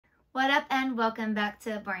What up and welcome back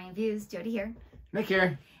to Boring Reviews. Jodi here. Nick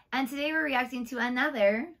here. And today we're reacting to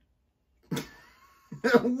another...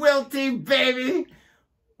 WILTY, baby!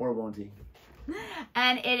 Or won't he?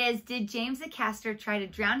 And it is, did James Acaster try to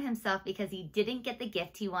drown himself because he didn't get the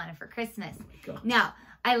gift he wanted for Christmas? Oh now,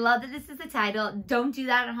 I love that this is the title. Don't do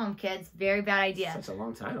that at home, kids. Very bad idea. Such a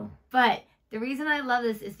long title. But the reason I love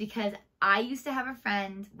this is because I used to have a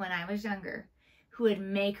friend when I was younger who would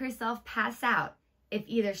make herself pass out if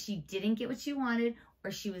either she didn't get what she wanted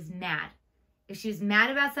or she was mad. If she was mad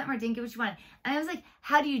about something or didn't get what she wanted. And I was like,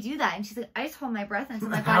 how do you do that? And she's like, I just hold my breath until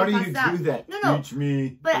my body passes out. How do you do that? No. Teach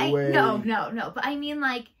me but the way. No. But I mean,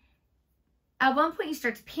 like, at one point you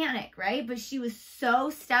start to panic, right? But she was so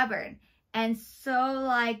stubborn and so,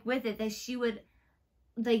 like, with it that she would,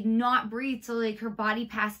 like, not breathe till, like, her body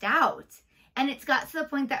passed out. And it's got to the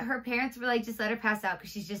point that her parents were like, just let her pass out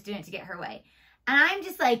because she's just doing it to get her way. And I'm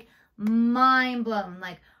just, like, mind blown.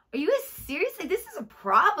 Like, are you guys serious? Like, this is a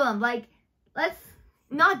problem. Like, let's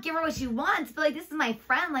not give her what she wants, but, like, this is my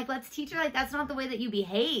friend. Like, let's teach her, like, that's not the way that you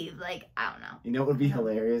behave. Like, I don't know. You know what would be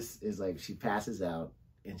hilarious is, like, she passes out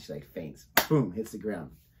and she, like, faints. Boom, hits the ground.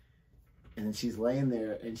 And then she's laying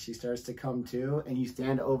there and she starts to come to and you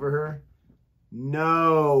stand over her.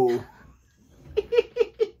 No.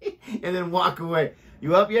 And then walk away.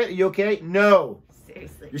 You up yet? You okay? No.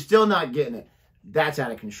 Seriously. You're still not getting it. That's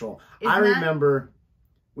out of control. I remember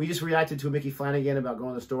we just reacted to a Mickey Flanagan about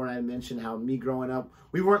going to the store, and I mentioned how me growing up,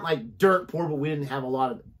 we weren't like dirt poor, but we didn't have a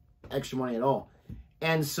lot of extra money at all.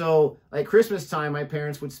 And so, like Christmas time, my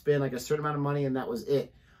parents would spend like a certain amount of money, and that was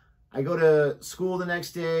it. I go to school the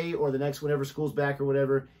next day or the next whenever school's back or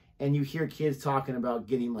whatever, and you hear kids talking about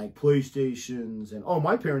getting like PlayStations and, oh,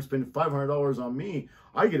 my parents spend $500 on me.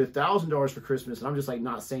 I get $1,000 for Christmas. And I'm just like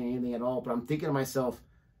not saying anything at all, but I'm thinking to myself,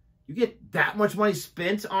 you get that much money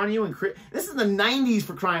spent on you, and this is the 90s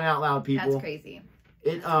for crying out loud, people. That's crazy.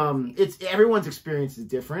 It's everyone's experience is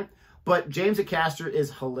different, but James Acaster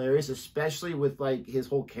is hilarious, especially with like his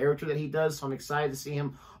whole character that he does. So I'm excited to see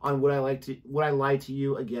him on What I Lied to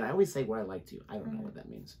You. Again, I always say What I Lied to You. I don't know what that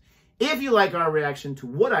means. If you like our reaction to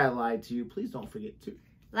What I Lied to You, please don't forget to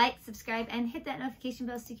like, subscribe, and hit that notification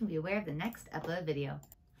bell so you can be aware of the next upload video.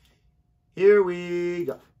 Here we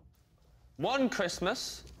go. One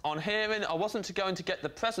Christmas, on hearing I wasn't going to get the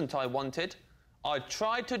present I wanted, I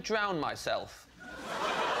tried to drown myself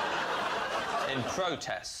in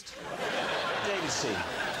protest. Jamesy,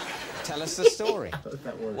 tell us the story.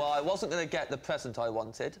 Well, I wasn't going to get the present I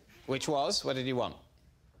wanted. Which was? What did you want?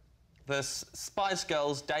 The Spice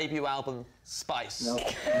Girls' debut album, Spice. Nope.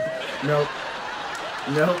 Nope.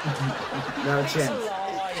 Nope. Not a chance.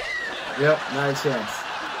 Yep, not a chance.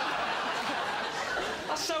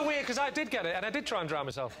 That's so weird, because I did get it, and I did try and drown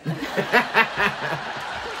myself. No! Don't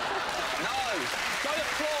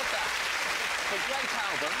applaud that. It's a great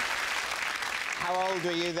album. How old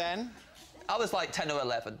were you then? I was like 10 or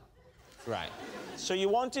 11. Right. So you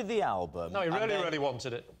wanted the album. No, he really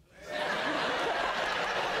wanted it.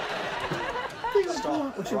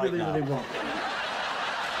 Stop what you really want.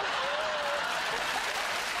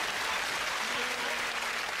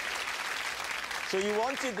 So you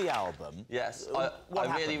wanted the album? Yes, I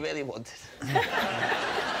really wanted it.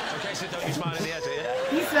 Okay, so don't you smile in the edit, yeah?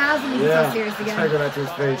 He smiles and he's so serious again. Try to go back to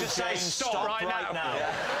his face. Just say stop right now.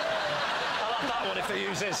 Yeah. I love that one if they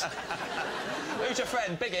use this. Who's your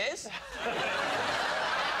friend? Big Ears?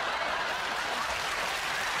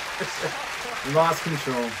 Lost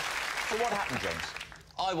control. So what happened, James?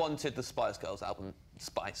 I wanted the Spice Girls album,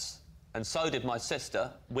 Spice. And so did my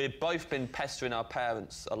sister. We've both been pestering our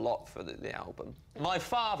parents a lot for the album. My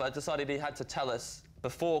father decided he had to tell us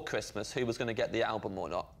before Christmas who was going to get the album or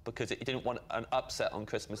not, because he didn't want an upset on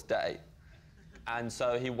Christmas Day. And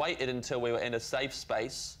so he waited until we were in a safe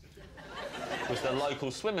space with the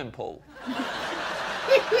local swimming pool. We'd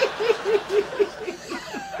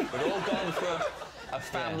all gone for a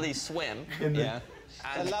family swim. Yeah.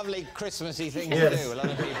 And a lovely Christmassy thing to do. A lot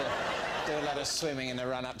of people do a lot of swimming in the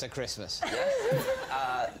run-up to Christmas.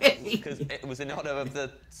 Yes. Because it was in honour of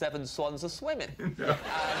the 7 swans of swimming. No. That's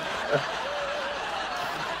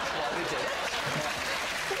what we did.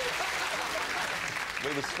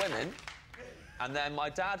 We were swimming, and then my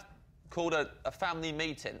dad called a family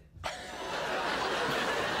meeting.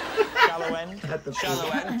 Shallow end? Shallow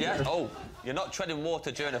end, yeah. Oh, you're not treading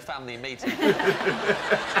water during a family meeting.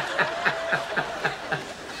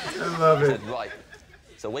 I love it. I said, right,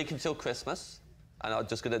 it's a week until Christmas, and I'm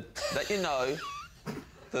just going to let you know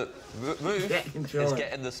that Ruth is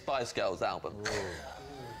getting the Spice Girls album.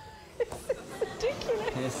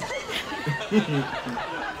 Ridiculous.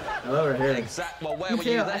 I love her hair. Well, where were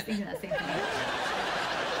you then? I was thinking that same thing.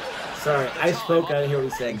 Sorry, I spoke. I didn't hear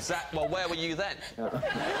what he said. Well, where were you then? Because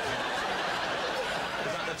at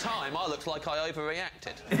the time, I looked like I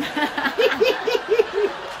overreacted.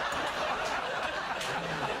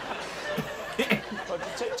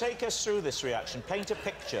 Take us through this reaction. Paint a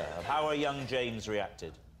picture of how a young James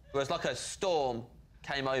reacted. It was like a storm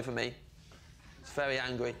came over me. I was very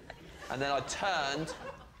angry. And then I turned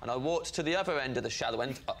and I walked to the other end of the shallow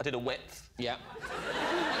end. I did a width. Yeah.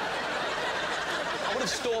 I would have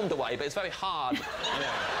stormed away, but it's very hard.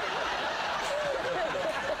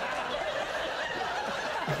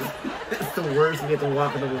 It's the worst. You get to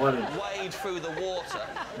walk in the water. Wade through the water.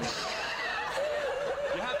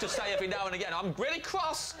 You have to say every now and again, I'm really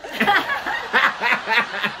cross.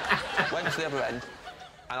 Went to the other end,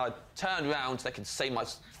 and I turned round so they could see my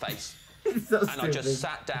face. So and stupid. I just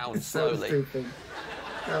sat down It's slowly. So stupid.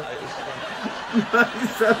 No.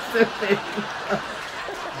 It's so stupid.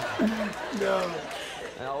 No.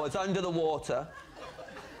 And I was under the water.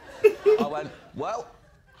 I went, well,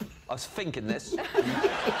 I was thinking this.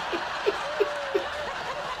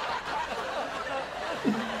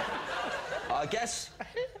 I guess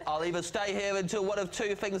I'll either stay here until one of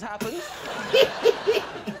two things happens.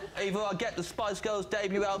 Either I get the Spice Girls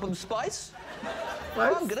debut album Spice, or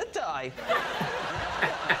I'm gonna die.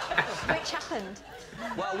 Which happened?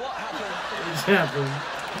 Well, what happened? What happened?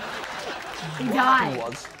 He What died. happened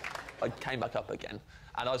was, I came back up again,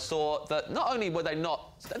 and I saw that not only were they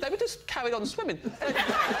not, they were just carried on swimming.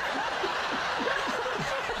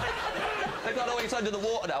 They got always under the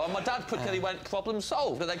water now, and my dad quickly went, problem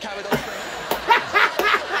solved, and they carried on swimming.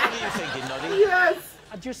 What are you thinking, Noddy? Yes.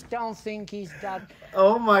 I just don't think he's that.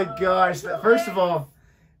 Oh my gosh. First of all,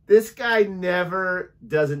 this guy never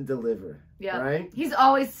doesn't deliver. Yeah. Right? He's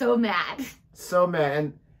always so mad. So mad.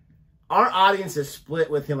 And our audience is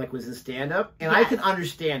split with him, like, with his stand-up. And I Yes. can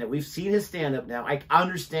understand it. We've seen his stand-up now. I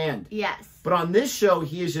understand. Yes. But on this show,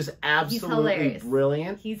 he is just absolutely hilarious.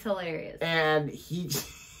 brilliant. He's hilarious. And he just,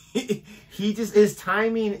 his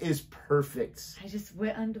timing is perfect. I just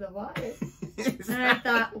went under the water. And I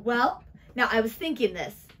thought, well, now I was thinking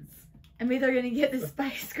this. I'm either going to get the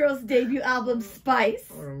Spice Girls debut album Spice,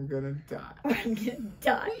 Or I'm gonna die. or I'm going to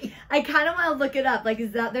die. I kind of want to look it up. Like,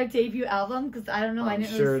 is that their debut album? Because I don't know. I I'm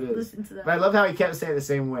didn't sure really it is. listen to them. But I love how he kept saying it the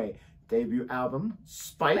same way. Debut album,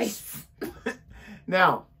 Spice.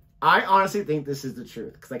 Now, I honestly think this is the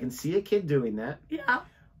truth, because I can see a kid doing that. Yeah.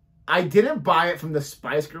 I didn't buy it from the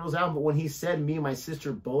Spice Girls album, but when he said me and my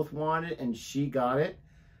sister both want it and she got it,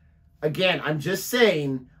 again, I'm just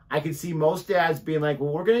saying, I could see most dads being like,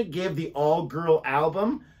 well, we're going to give the all-girl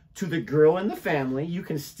album to the girl in the family. You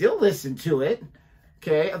can still listen to it.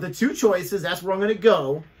 Okay? Of the two choices, that's where I'm going to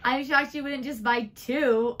go. I'm shocked you wouldn't just buy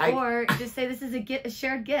two or just say this is a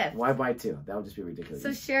shared gift. Why buy two? That would just be ridiculous.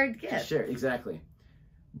 So shared gift. Sure, exactly.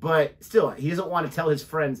 But still, he doesn't want to tell his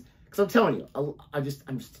friends. Because I'm telling you, I'm just,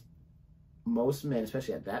 most men,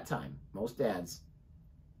 especially at that time, most dads,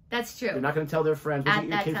 That's true. they're not going to tell their friends, what's At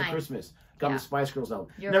your that kid for time. Christmas? Got Yeah. the Spice Girls album.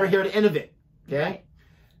 You're Never right. hear the end of it. Okay? Right.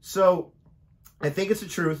 So, I think it's the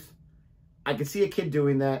truth. I could see a kid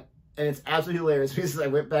doing that, and it's absolutely hilarious because I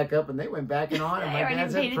went back up and they went back and on, and my I dad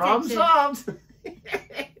wasn't said, paying problem attention. solved.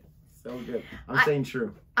 So good. I'm saying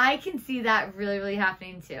true. I can see that really, really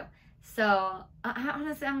happening too. So,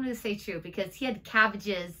 honestly, I'm going to say true because he had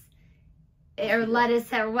cabbages or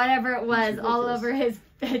lettuce or whatever it was all over his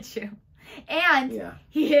bedroom. And Yeah.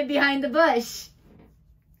 he hid behind the bush.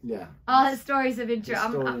 Yeah. All his stories have been true. The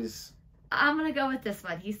stories. I'm going to go with this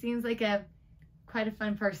one. He seems like quite a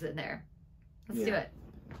fun person there. Let's do it.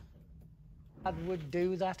 Dad would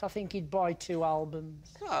do that. I think he'd buy 2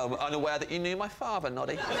 albums. Oh, I'm unaware that you knew my father,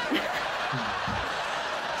 Noddy.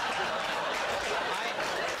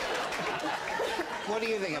 What do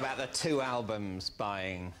you think about the 2 albums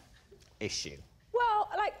buying issue? Well,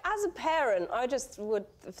 like, as a parent, I just would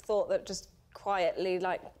have thought that just quietly,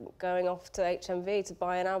 like, going off to HMV to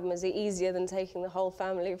buy an album is easier than taking the whole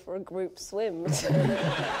family for a group swim. So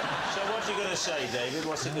what are you going to say, David?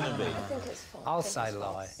 What's it going to be? I think it's false. I'll say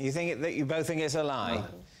lie. You think that you both think it's a lie?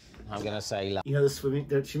 I'm going to say lie. You know, the swimming,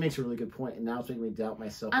 she makes a really good point, and now it's making me doubt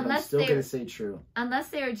myself, but I'm Unless still they're- going to say true. Unless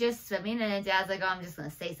they were just swimming and dad's like, oh, I'm just going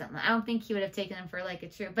to say something. I don't think he would have taken them for like a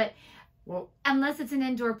true. But Well, unless it's an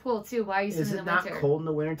indoor pool too, why are you is swimming it in the not winter? cold in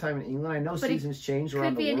the wintertime in England? I know But it seasons change Could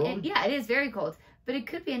around be the world. yeah, it is very cold. But it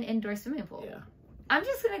could be an indoor swimming pool. Yeah. I'm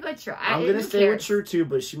just going to go try. I'm going to stay with true, too,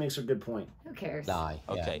 but she makes a good point. Who cares? Lie.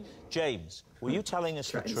 yeah. Okay. James, were you telling us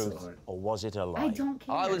the Trying so truth, hard. or was it a lie? I don't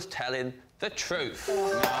care. I was telling the truth.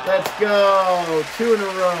 Let's go. 2 in a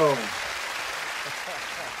row.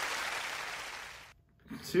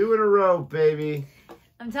 2 in a row, baby.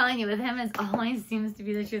 I'm telling you, with him, it always seems to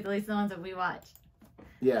be the truth, at least the ones that we watch.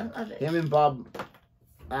 Yeah, I love it. him and Bob,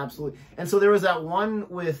 absolutely. And so there was that one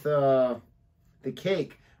with the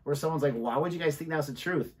cake where someone's like, why would you guys think that's the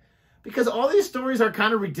truth? Because all these stories are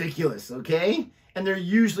kind of ridiculous, okay? And they're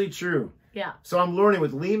usually true. Yeah. So I'm learning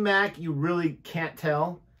with Lee Mack, you really can't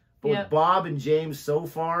tell. But with Bob and James so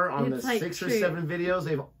far on the 6 or 7 videos,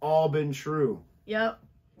 they've all been true. Yep.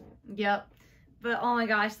 But oh my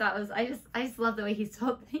gosh, that was I just love the way he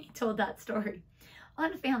told that story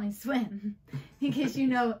on Family Swim, because we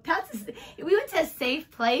went to a safe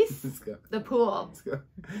place. Let's go. The pool. Let's go.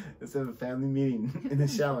 Let's have a family meeting in the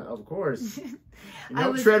shower. Of course. You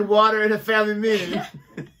don't tread water in a family meeting.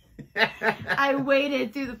 I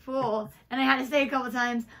waded through the pool and I had to say a couple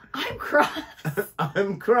times, I'm cross.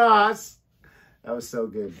 I'm cross. That was so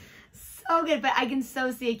good. So good, but I can so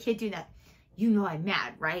see a kid doing that. You know I'm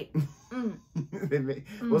mad, right?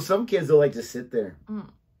 Well, some kids, they'll like to sit there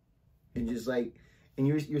and just like, and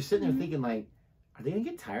you're sitting there thinking like, are they gonna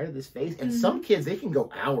get tired of this face? And some kids, they can go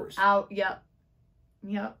hours. Yep.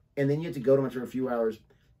 And then you have to go to them after a few hours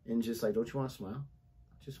and just like, don't you want to smile?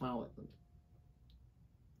 Just smile at them.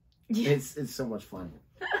 It's so much fun.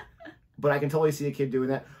 But I can totally see a kid doing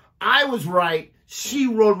that. I was right. She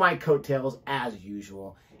rode my coattails as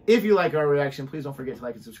usual. If you like our reaction, please don't forget to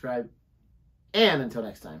like and subscribe. And until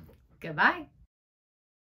next time. Goodbye.